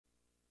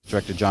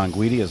Director John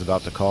Guidi is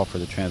about to call for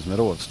the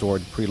transmittal of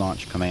stored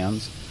pre-launch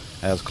commands,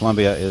 as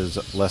Columbia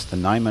is less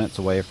than 9 minutes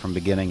away from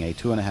beginning a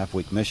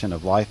 2.5-week mission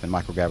of life and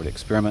microgravity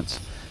experiments,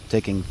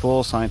 taking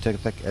full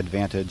scientific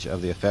advantage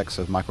of the effects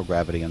of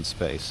microgravity in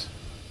space.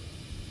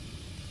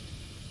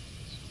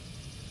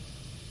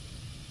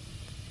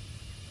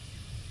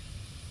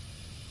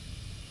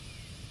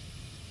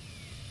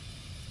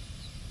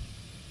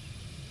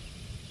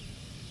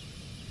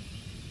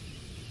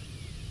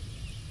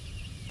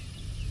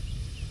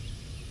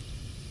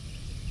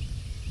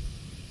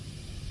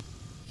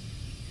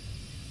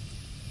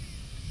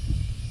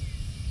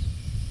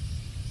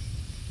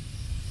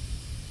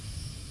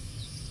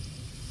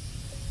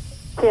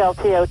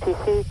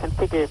 TLT-OTC,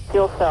 configure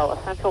fuel cell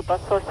essential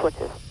bus source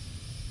switches.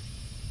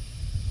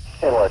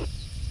 Inward.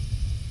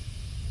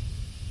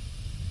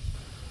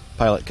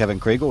 Pilot Kevin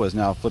Kriegel is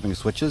now flipping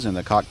switches in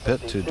the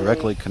cockpit to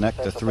directly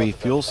connect the 3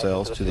 fuel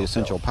cells to the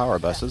essential power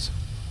buses.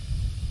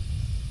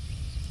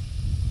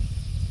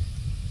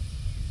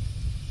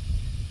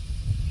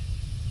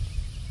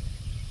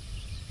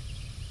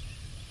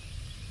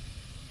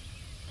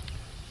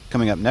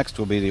 Coming up next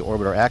will be the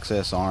orbiter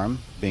access arm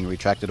being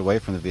retracted away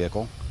from the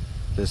vehicle.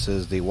 This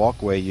is the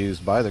walkway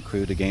used by the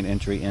crew to gain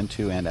entry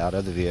into and out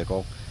of the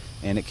vehicle,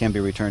 and it can be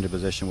returned to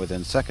position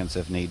within seconds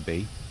if need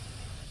be.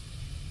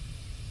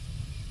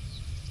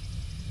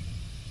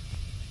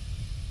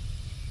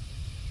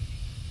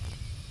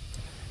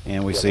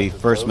 And we see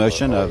first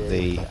motion of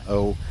the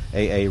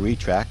OAA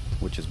retract,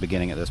 which is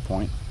beginning at this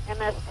point.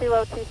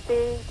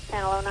 MS2OTC,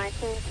 panel 019,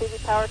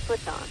 TV power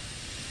switch on.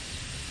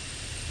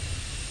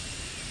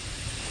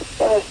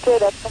 MS2,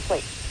 that's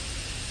complete.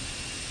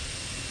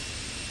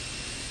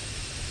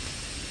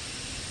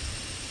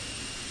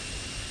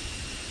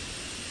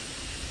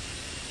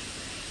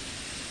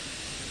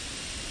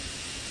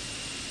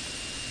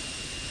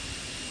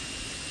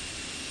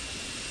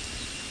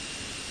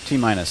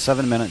 T-minus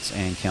 7 minutes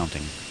and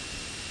counting.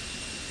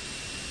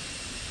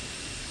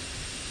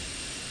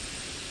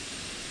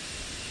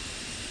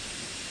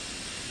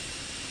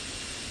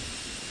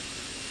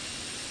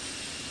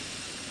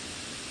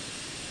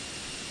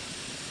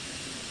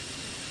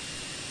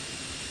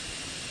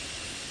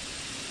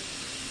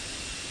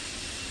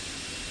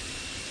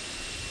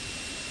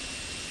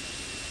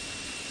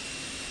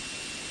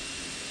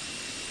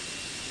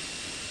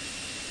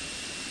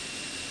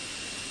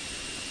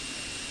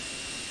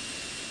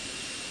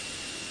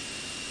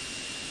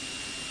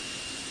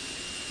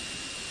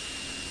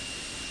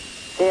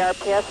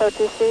 JRPS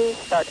OTC,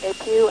 start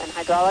APU and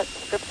hydraulic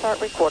strip chart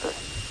recorder.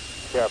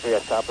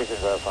 JRPS copies and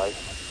verifies.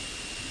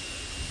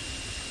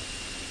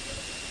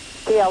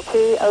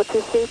 TLT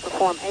OTC,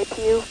 perform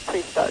APU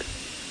pre-start.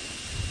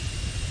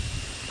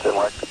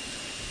 Inward.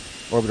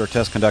 Orbiter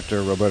test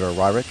conductor Roberta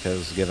Ryrick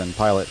has given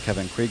pilot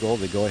Kevin Kriegel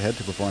the go-ahead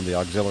to perform the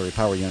auxiliary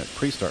power unit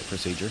pre-start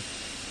procedure.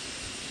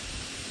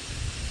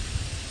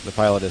 The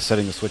pilot is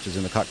setting the switches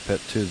in the cockpit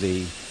to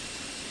the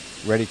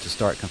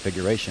ready-to-start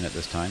configuration at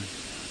this time.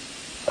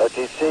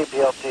 OTC,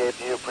 PLT,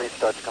 APU,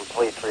 pre-start's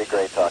complete. 3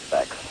 gray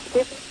talkbacks.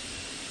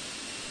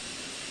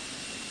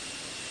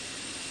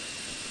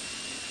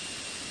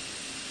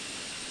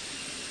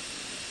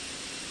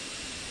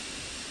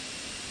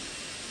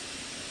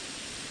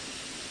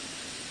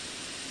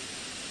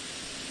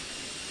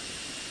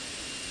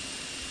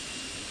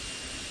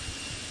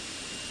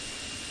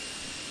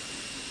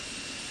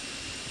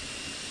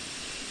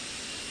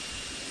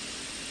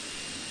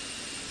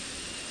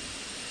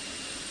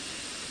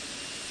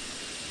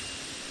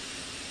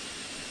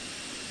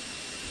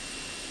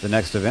 The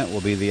next event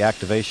will be the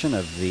activation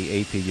of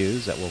the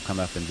APUs that will come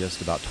up in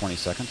just about 20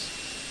 seconds.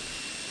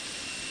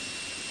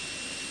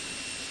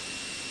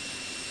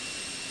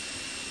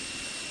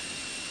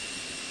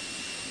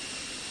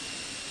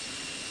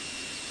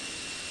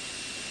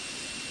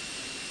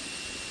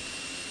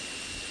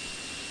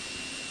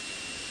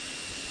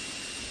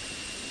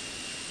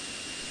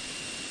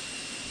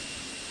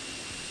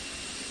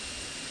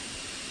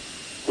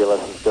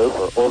 Lessons go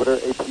for orbiter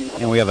APU.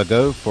 And we have a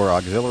go for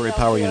auxiliary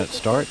power unit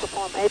start.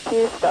 Perform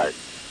APU start.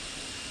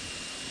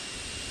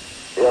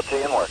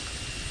 PLT in work.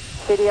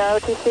 CDR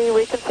OTC,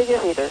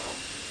 reconfigure heaters.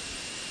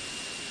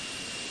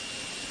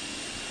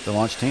 The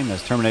launch team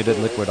has terminated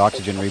liquid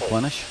oxygen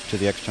replenish to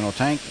the external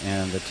tank,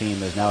 and the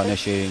team is now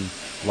initiating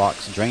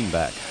LOX drain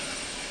back.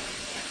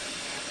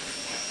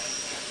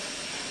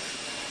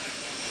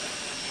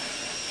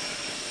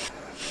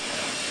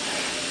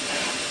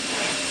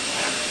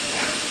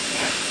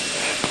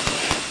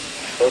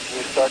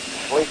 APU start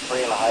complete.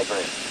 3 in the high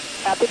grade.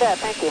 Copy that,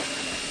 thank you.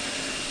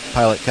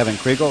 Pilot Kevin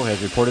Kriegel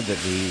has reported that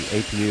the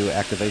APU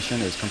activation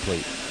is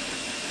complete.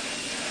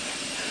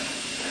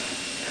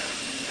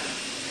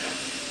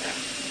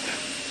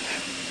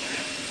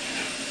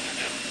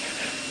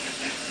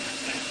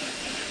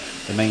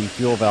 The main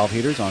fuel valve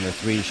heaters on the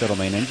 3 shuttle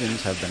main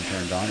engines have been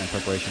turned on in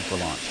preparation for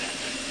launch.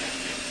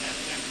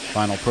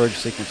 Final purge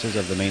sequences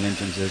of the main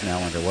engines is now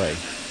underway.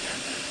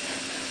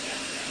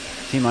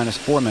 T-minus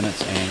 4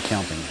 minutes and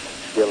counting.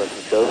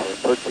 Lessons go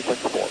for purge sequence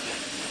 4.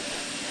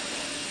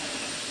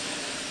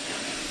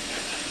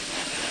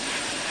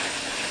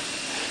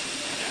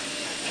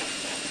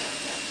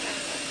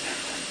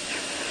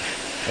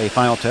 A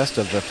final test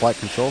of the flight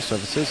control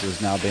surfaces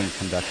is now being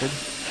conducted.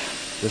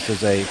 This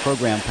is a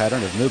program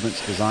pattern of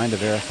movements designed to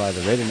verify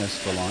the readiness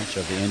for launch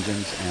of the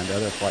engines and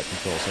other flight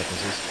control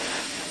surfaces.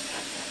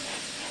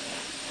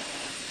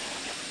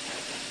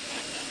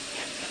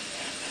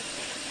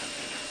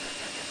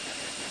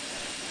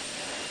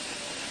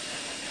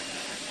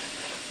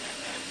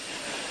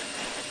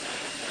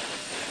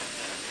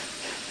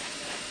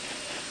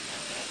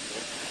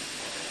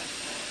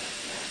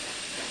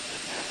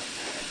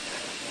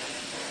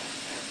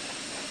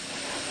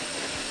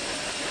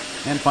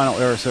 And final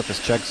aero surface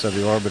checks of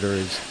the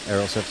orbiter's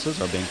aero surfaces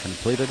are being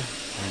completed.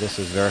 This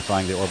is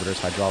verifying the orbiter's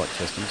hydraulic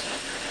systems.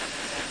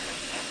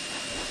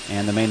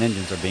 And the main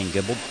engines are being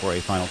gibbled for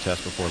a final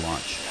test before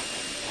launch.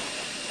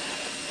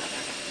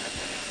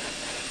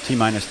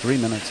 T-minus 3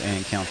 minutes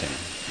and counting.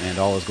 And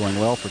all is going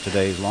well for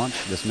today's launch.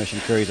 This mission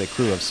carries a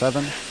crew of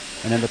 7,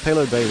 and in the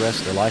payload bay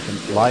rests the Life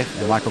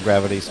and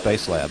Microgravity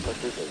Space Lab.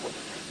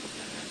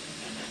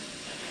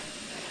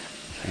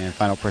 And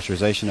final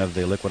pressurization of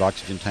the liquid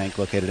oxygen tank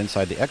located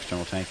inside the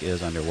external tank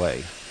is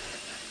underway.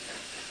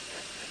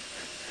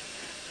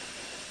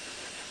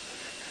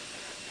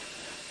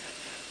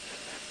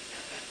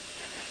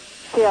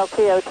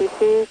 TLT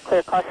OTC,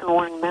 clear caution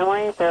warning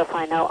memory,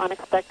 verify no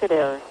unexpected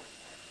errors.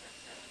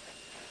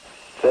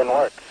 SIN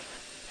works.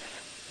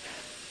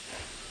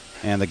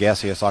 And the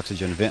gaseous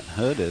oxygen vent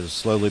hood is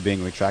slowly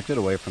being retracted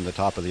away from the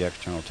top of the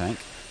external tank.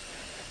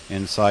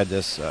 Inside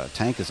this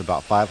tank is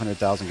about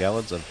 500,000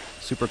 gallons of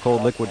super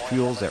cold liquid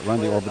fuels that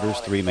run the orbiter's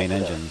 3 main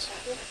engines.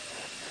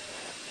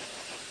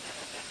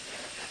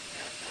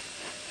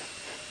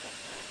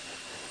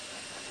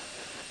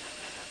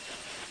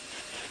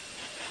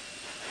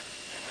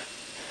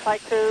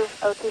 Flight crew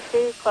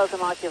OTC, close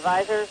and lock your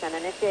visors and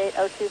initiate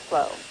O2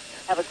 flow.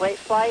 Have a great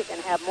flight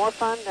and have more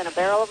fun than a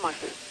barrel of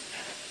monkeys.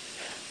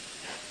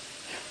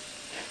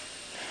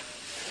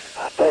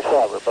 Thanks a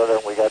lot,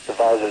 Roberta. We got the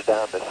visors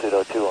down to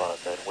pseudo 2 on,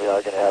 and we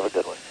are going to have a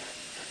good one.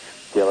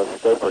 Yeah,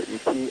 let's go for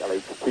ET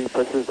LH2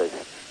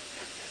 pressurization.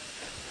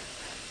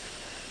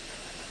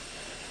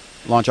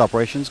 Launch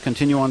operations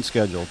continue on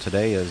schedule.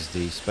 Today is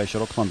the Space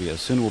Shuttle Columbia.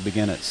 Soon will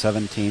begin its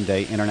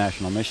 17-day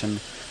international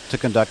mission to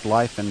conduct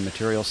life and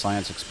material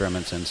science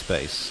experiments in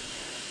space.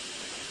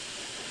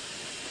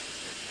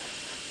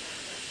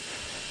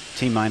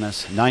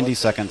 T-minus 90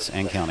 seconds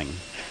and counting.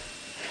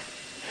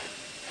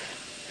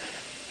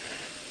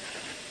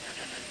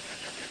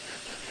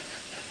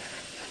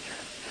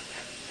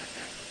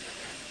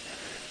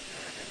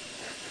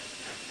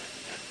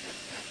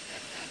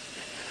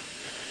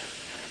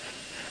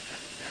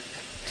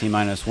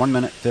 T-minus 1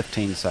 minute,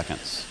 15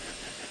 seconds.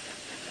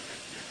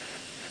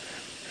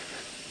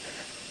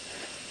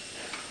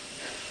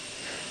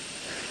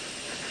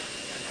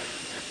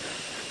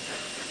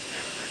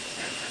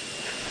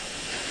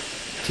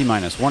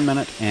 T-minus 1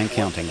 minute and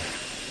counting.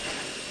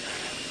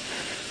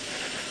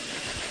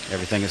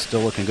 Everything is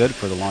still looking good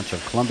for the launch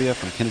of Columbia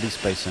from Kennedy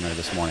Space Center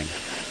this morning.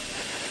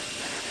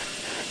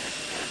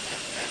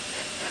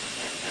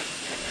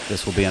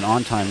 This will be an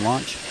on-time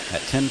launch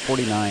at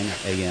 10:49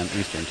 a.m.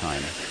 Eastern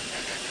Time.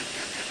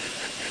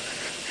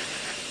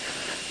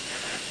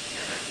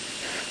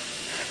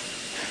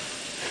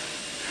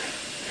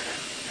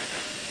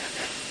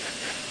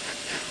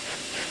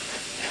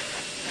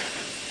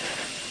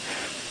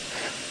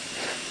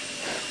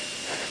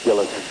 Yeah,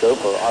 let's go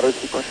for auto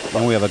sequence.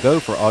 When we have a go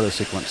for auto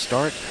sequence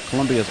start,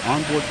 Columbia's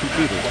onboard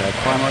computers have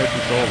primary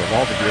control of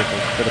all the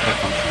vehicle's critical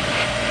functions.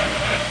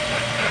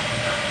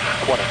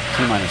 20.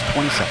 T-minus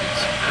 20 seconds.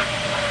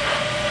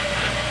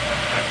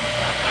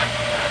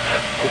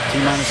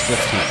 T-minus 15.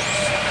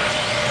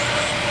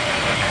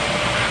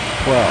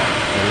 12,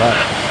 11,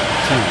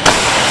 10, 9,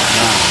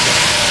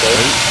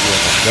 8, 7, 6, 5, 4, 3, 2, 1. We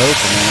have a go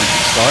for main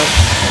engine start.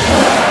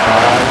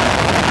 5,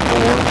 4,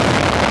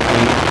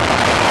 3,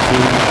 2,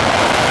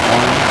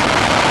 1.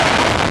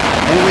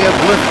 And we have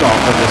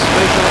liftoff of the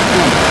Space Shuttle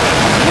Columbia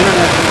on the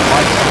International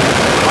Light-Speed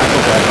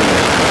Microgravity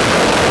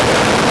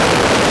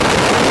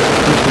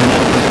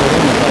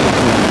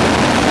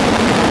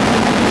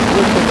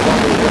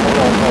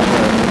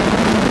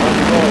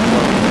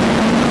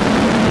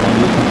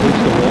Columbia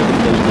completes the roll to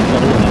place the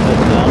shuttle in a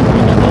head-down,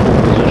 wing-level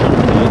position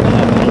at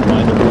 8.5 minute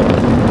wind of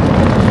orbit.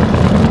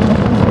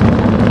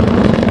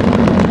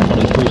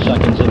 23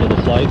 seconds into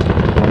the flight,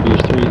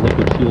 Columbia's 3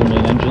 liquid fuel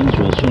main engines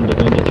will soon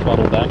begin to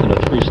throttle back in a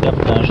 3-step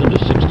fashion to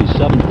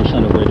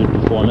 67% of rated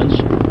performance.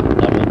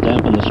 That will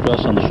dampen the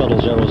stress on the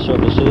shuttle's aero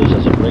surfaces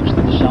as it breaks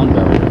through the sound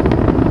barrier.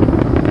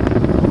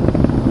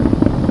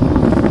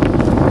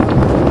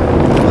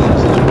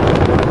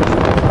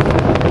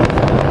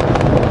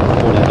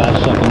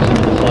 45 seconds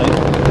into the flight,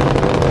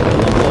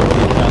 Columbia will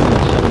be traveling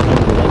at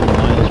 711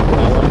 miles per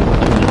hour,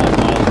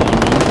 2.5 miles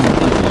downrange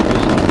from Kennedy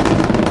Space Center.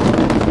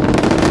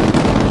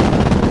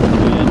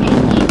 3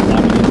 engines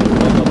activated to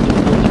rev up to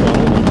full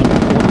throttle,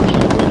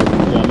 104% rated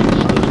performance.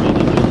 These main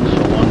engines,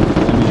 along with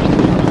Columbia's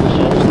 3 fuel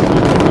cells and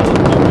 3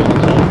 propellant power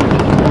units, all finished in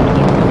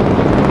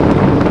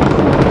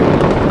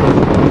orbit.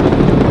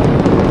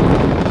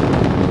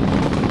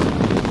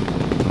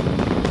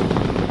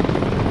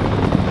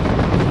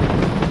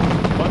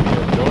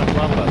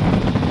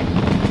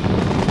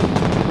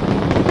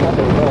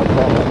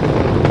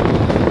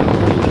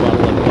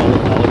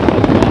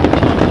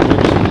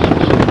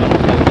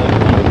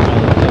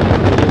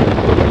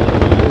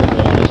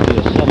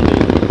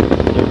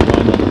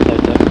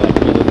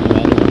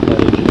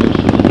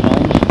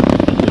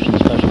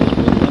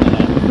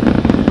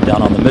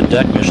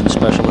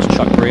 pilots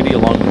Chuck Brady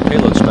along with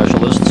payload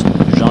specialists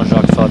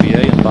Jean-Jacques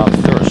Favier and Bob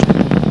Thirst.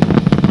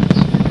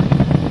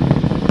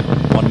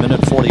 1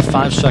 minute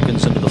 45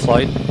 seconds into the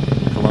flight.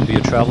 Columbia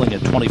traveling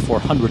at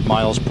 2,400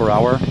 miles per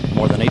hour,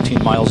 more than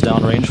 18 miles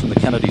downrange from the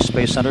Kennedy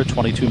Space Center,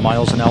 22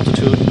 miles in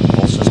altitude,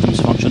 all systems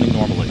functioning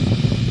normally.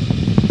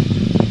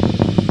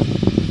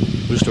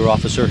 Booster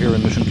officer here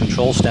in Mission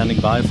Control standing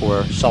by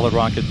for solid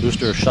rocket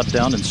booster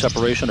shutdown and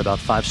separation about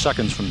 5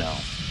 seconds from now.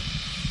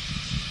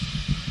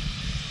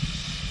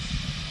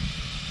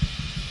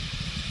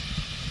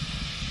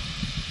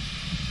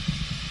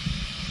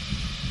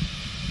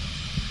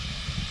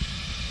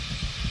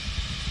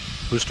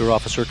 Booster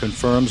officer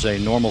confirms a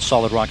normal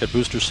solid rocket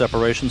booster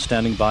separation,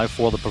 standing by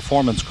for the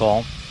performance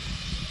call.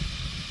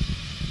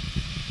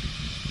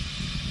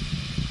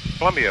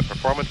 Columbia,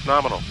 performance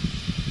nominal.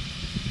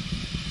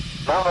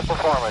 Nominal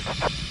performance.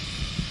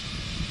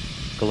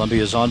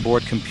 Columbia's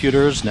onboard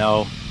computers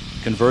now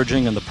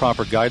converging in the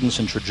proper guidance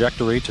and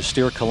trajectory to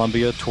steer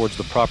Columbia towards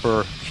the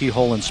proper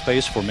keyhole in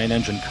space for main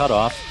engine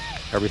cutoff.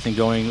 Everything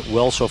going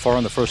well so far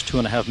in the first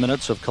 2.5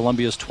 minutes of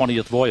Columbia's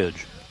 20th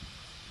voyage.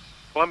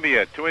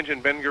 Columbia, 2-engine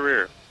Ben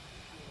Guerrier.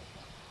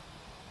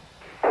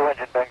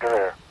 2-engine Ben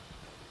Guerrier.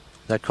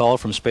 That call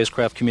from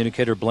spacecraft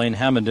communicator Blaine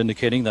Hammond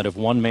indicating that if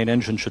one main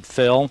engine should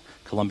fail,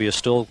 Columbia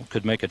still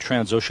could make a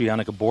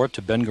transoceanic abort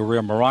to Ben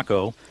Guerrier,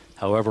 Morocco.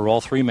 However,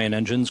 all 3 main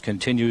engines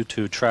continue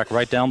to track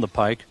right down the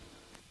pike.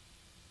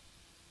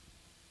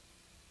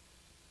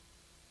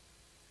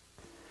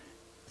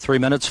 3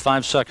 minutes,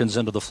 5 seconds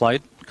into the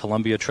flight.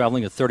 Columbia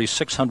traveling at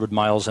 3,600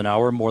 miles an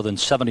hour, more than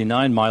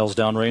 79 miles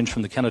downrange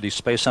from the Kennedy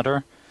Space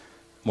Center,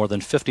 more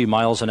than 50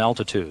 miles in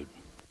altitude.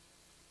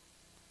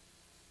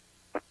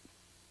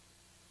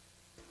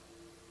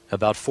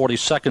 About 40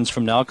 seconds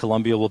from now,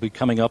 Columbia will be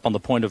coming up on the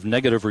point of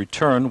negative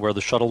return, where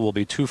the shuttle will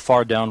be too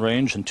far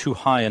downrange and too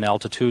high in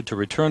altitude to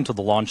return to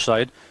the launch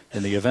site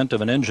in the event of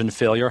an engine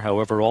failure.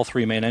 However, all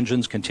 3 main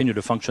engines continue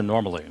to function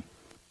normally.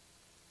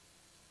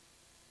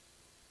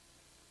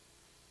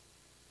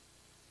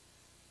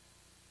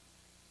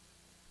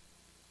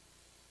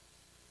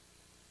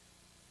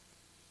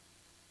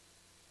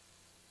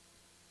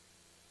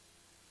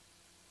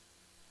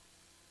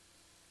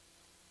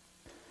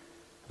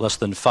 Less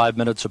than 5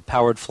 minutes of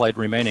powered flight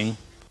remaining.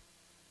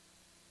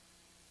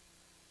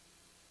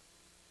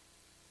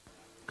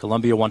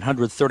 Columbia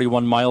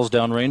 131 miles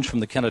downrange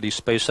from the Kennedy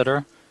Space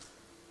Center,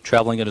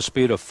 traveling at a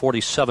speed of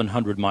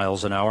 4,700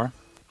 miles an hour.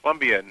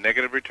 Columbia,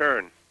 negative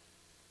return.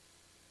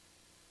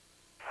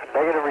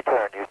 Negative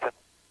return, Houston.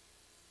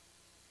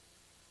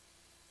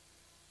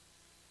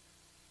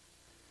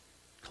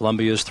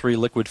 Columbia's 3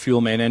 liquid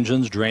fuel main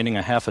engines draining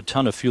a half a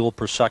ton of fuel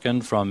per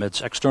second from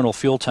its external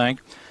fuel tank.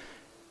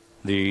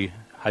 The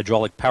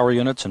hydraulic power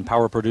units and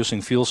power-producing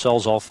fuel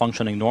cells all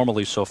functioning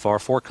normally so far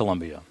for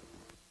Columbia.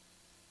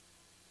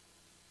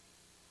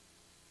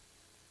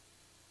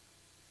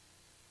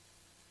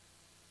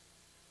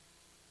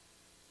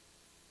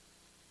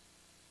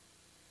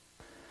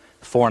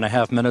 Four and a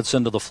half minutes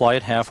into the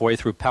flight, halfway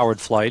through powered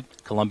flight,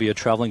 Columbia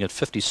traveling at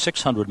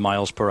 5,600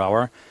 miles per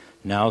hour,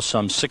 now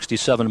some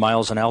 67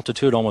 miles in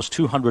altitude, almost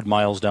 200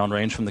 miles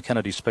downrange from the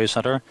Kennedy Space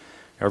Center.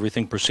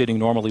 Everything proceeding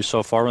normally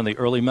so far in the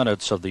early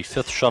minutes of the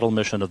 5th shuttle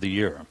mission of the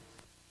year.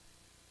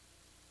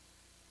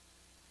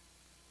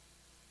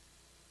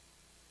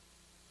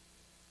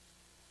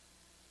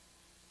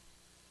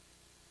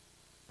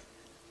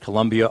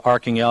 Columbia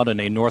arcing out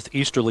in a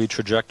northeasterly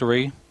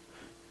trajectory,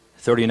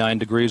 39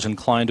 degrees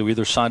inclined to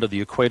either side of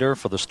the equator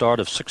for the start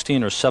of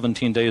 16 or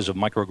 17 days of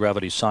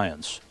microgravity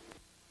science.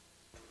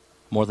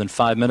 More than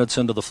 5 minutes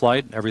into the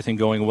flight, everything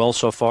going well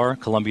so far.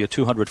 Columbia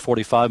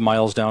 245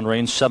 miles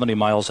downrange, 70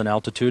 miles in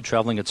altitude,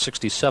 traveling at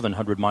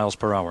 6,700 miles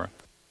per hour.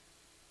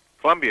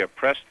 Columbia,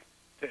 press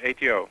to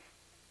ATO.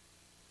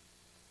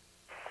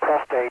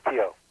 Press to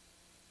ATO.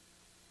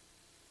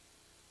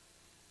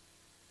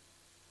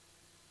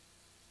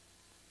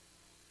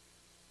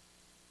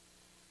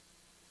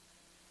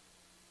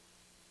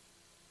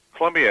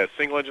 Columbia,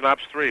 single engine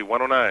ops 3,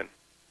 109.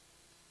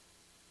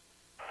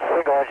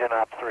 Single engine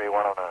ops 3,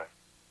 109.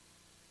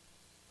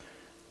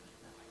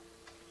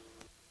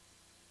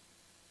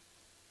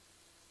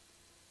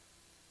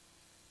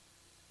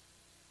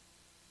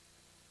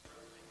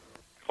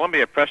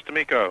 Columbia, press to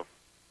MECO.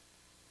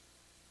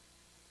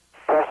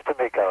 Press to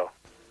MECO.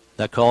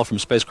 That call from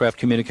spacecraft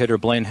communicator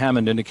Blaine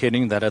Hammond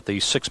indicating that at the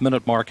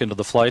 6-minute mark into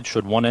the flight,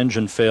 should one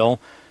engine fail,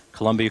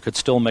 Columbia could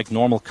still make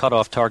normal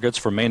cutoff targets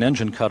for main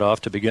engine cutoff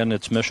to begin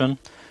its mission.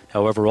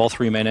 However, all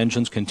 3 main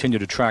engines continue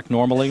to track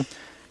normally.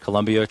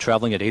 Columbia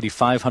traveling at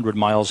 8,500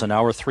 miles an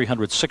hour,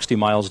 360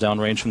 miles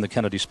downrange from the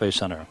Kennedy Space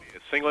Center.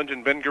 Single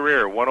engine Ben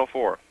Guerrier,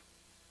 104.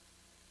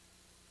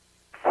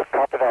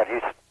 Copy that,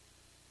 Houston.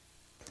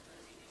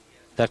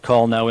 That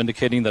call now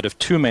indicating that if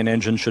 2 main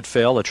engines should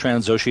fail, a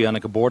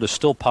transoceanic abort is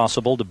still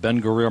possible to Ben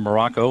Guerrier,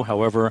 Morocco.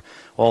 However,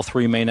 all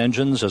 3 main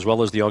engines, as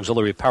well as the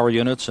auxiliary power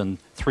units and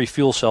 3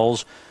 fuel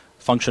cells,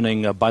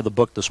 functioning by the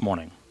book this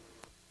morning.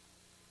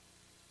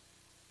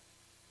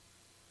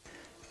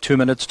 2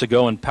 minutes to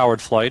go in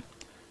powered flight.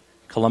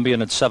 Columbia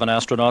and its 7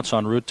 astronauts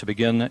en route to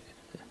begin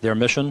their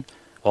mission.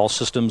 All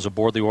systems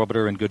aboard the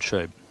orbiter in good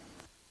shape.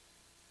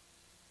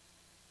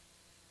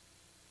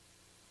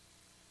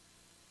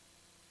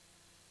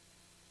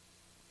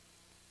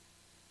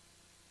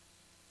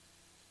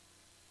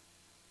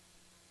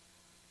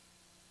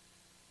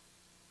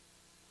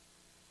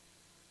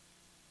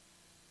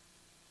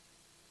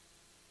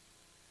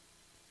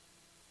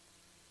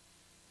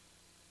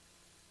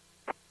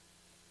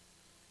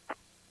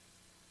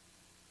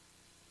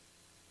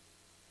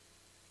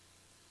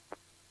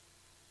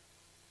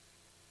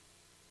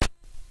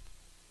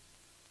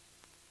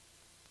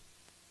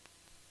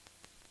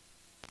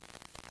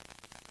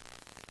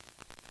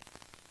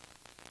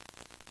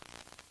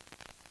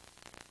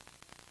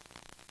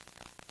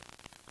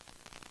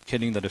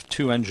 Indicating that if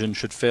 2 engines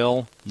should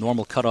fail,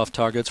 normal cutoff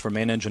targets for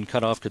main engine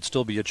cutoff could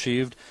still be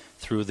achieved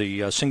through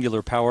the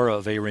singular power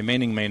of a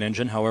remaining main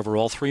engine. However,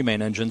 all 3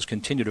 main engines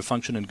continue to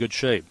function in good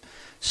shape.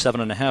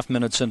 7.5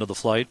 minutes into the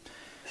flight,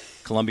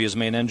 Columbia's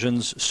main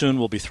engines soon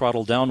will be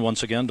throttled down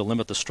once again to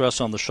limit the stress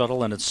on the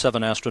shuttle and its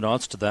 7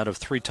 astronauts to that of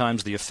 3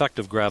 times the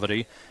effective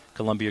gravity.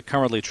 Columbia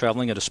currently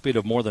traveling at a speed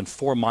of more than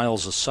 4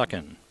 miles a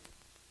second.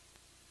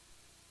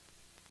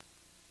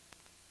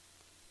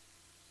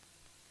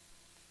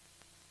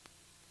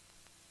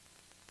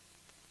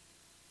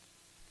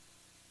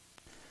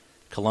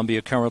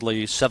 Columbia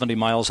currently 70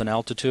 miles in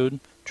altitude,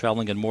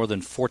 traveling at more than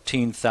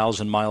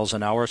 14,000 miles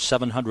an hour,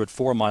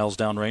 704 miles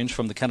downrange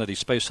from the Kennedy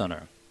Space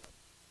Center.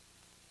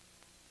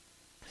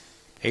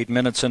 8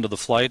 minutes into the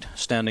flight,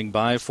 standing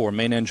by for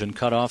main engine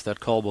cutoff.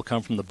 That call will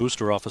come from the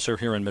booster officer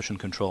here in Mission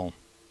Control.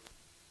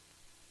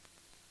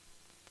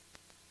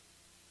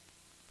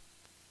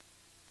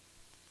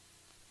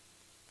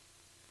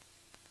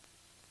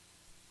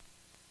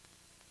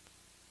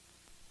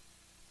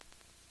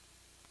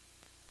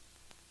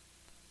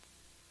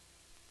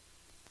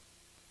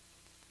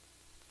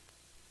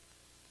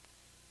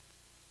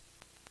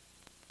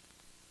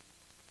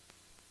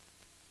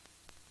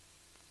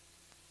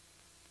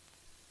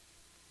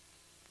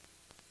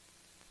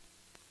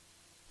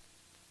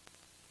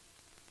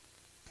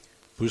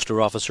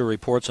 Booster officer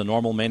reports a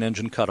normal main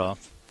engine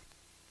cutoff.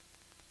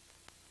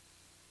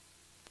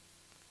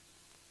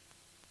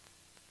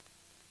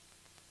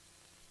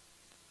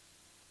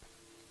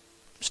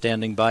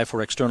 Standing by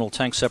for external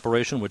tank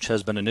separation, which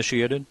has been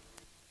initiated.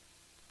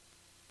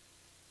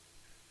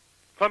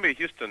 Columbia,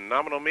 Houston,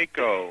 nominal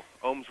MECO.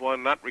 Ohms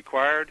 1 not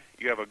required.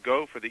 You have a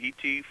go for the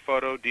ET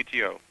photo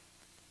DTO.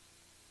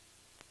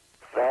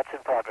 That's in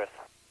progress.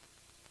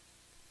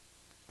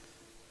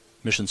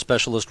 Mission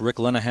Specialist Rick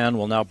Linehan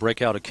will now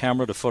break out a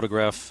camera to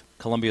photograph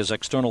Columbia's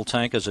external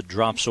tank as it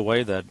drops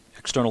away. That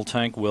external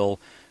tank will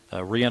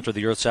re-enter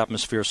the Earth's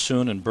atmosphere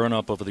soon and burn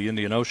up over the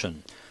Indian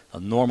Ocean. A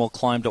normal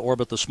climb to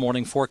orbit this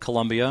morning for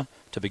Columbia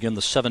to begin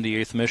the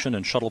 78th mission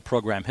in shuttle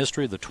program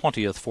history, the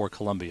 20th for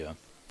Columbia.